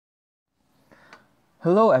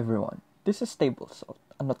Hello everyone, this is Tablesalt,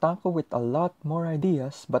 an otaku with a lot more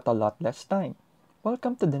ideas but a lot less time.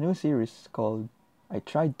 Welcome to the new series called I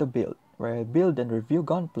Tried to Build, where I build and review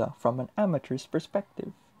Gunpla from an amateur's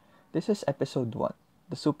perspective. This is episode 1,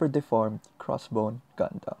 the super deformed Crossbone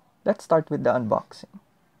Gundam. Let's start with the unboxing.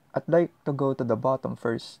 I'd like to go to the bottom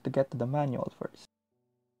first to get to the manual first.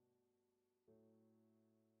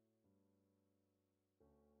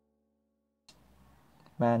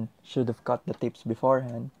 Man, should have cut the tapes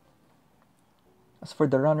beforehand. As for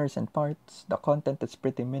the runners and parts, the content is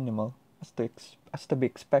pretty minimal, as to be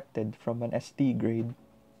expected from an SD grade.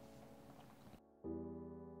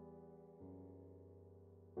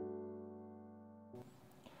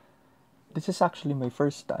 This is actually my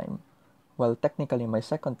first time, well technically my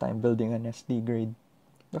second time building an SD grade.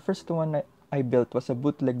 The first one I built was a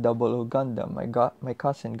bootleg 00 Gundam my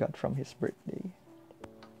cousin got from his birthday.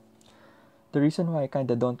 The reason why I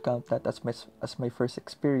kinda don't count that as my first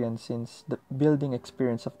experience since the building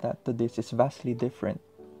experience of that to this is vastly different.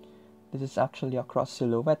 This is actually a cross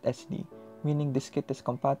silhouette SD, meaning this kit is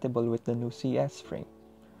compatible with the new CS frame.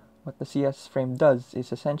 What the CS frame does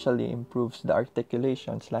is essentially improves the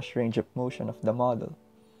articulation/range of motion of the model.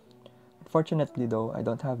 Unfortunately though, I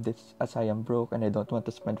don't have this as I am broke and I don't want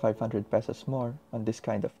to spend 500 pesos more on this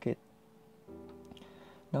kind of kit.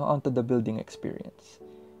 Now onto the building experience.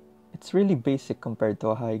 It's really basic compared to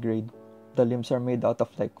a high grade. The limbs are made out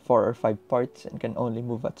of like 4 or 5 parts and can only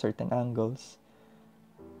move at certain angles.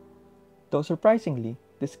 Though surprisingly,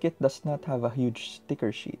 this kit does not have a huge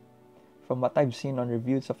sticker sheet. From what I've seen on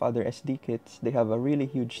reviews of other SD kits, they have a really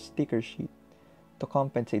huge sticker sheet to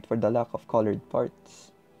compensate for the lack of colored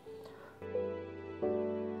parts.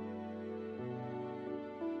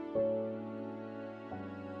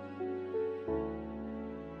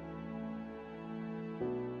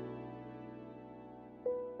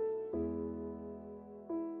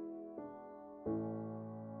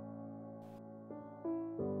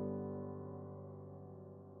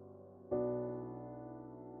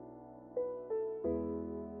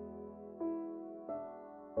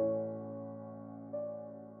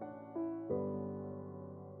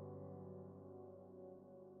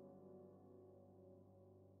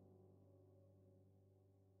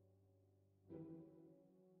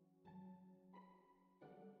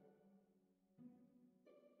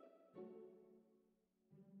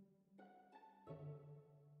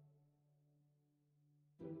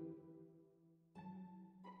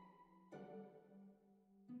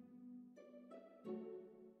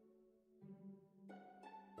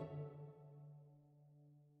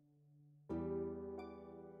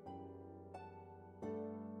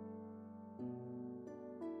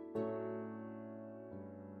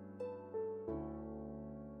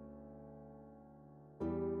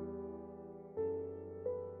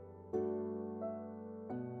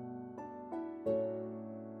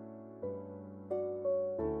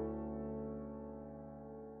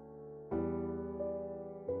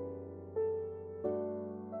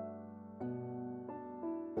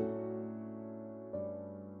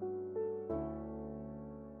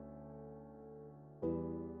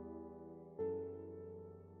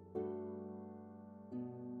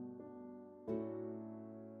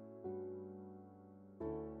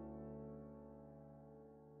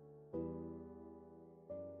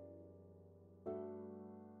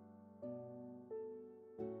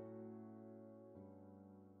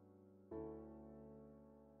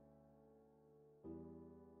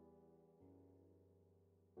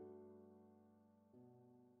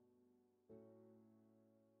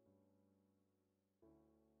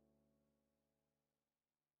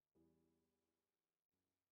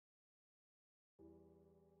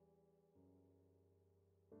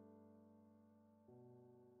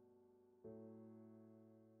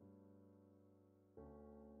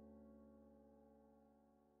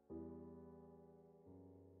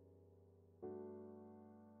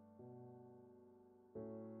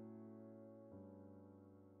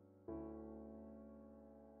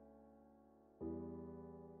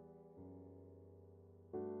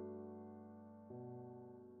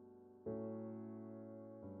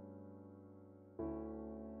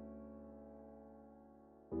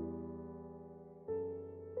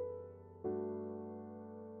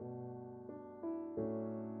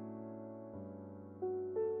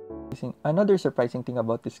 Another surprising thing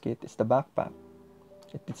about this kit is the backpack.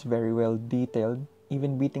 It is very well detailed,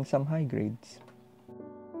 even beating some high grades.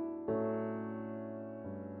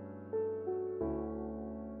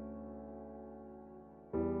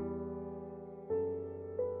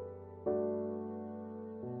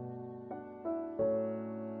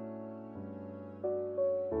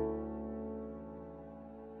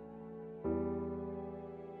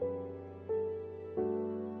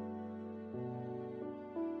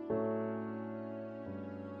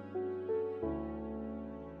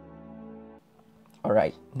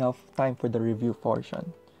 Alright, now time for the review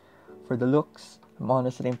portion. For the looks, I'm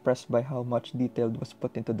honestly impressed by how much detail was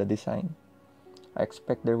put into the design. I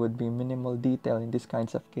expect there would be minimal detail in these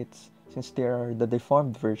kinds of kits since they are the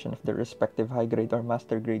deformed version of their respective high-grade or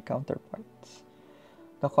master-grade counterparts.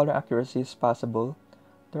 The color accuracy is passable.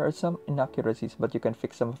 There are some inaccuracies, but you can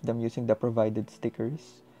fix some of them using the provided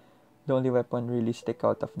stickers. The only weapon really stick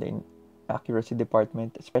out of the accuracy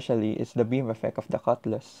department especially is the beam effect of the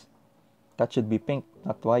cutlass. That should be pink,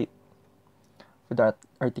 not white. For that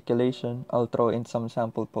articulation, I'll throw in some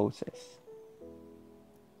sample poses.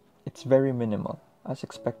 It's very minimal, as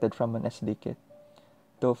expected from an SD kit,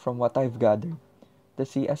 though from what I've gathered, the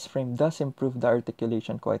CS frame does improve the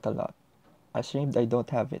articulation quite a lot. Ashamed I don't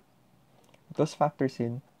have it. With those factors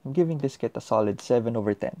in, I'm giving this kit a solid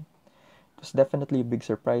 7/10. It was definitely a big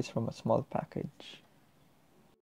surprise from a small package.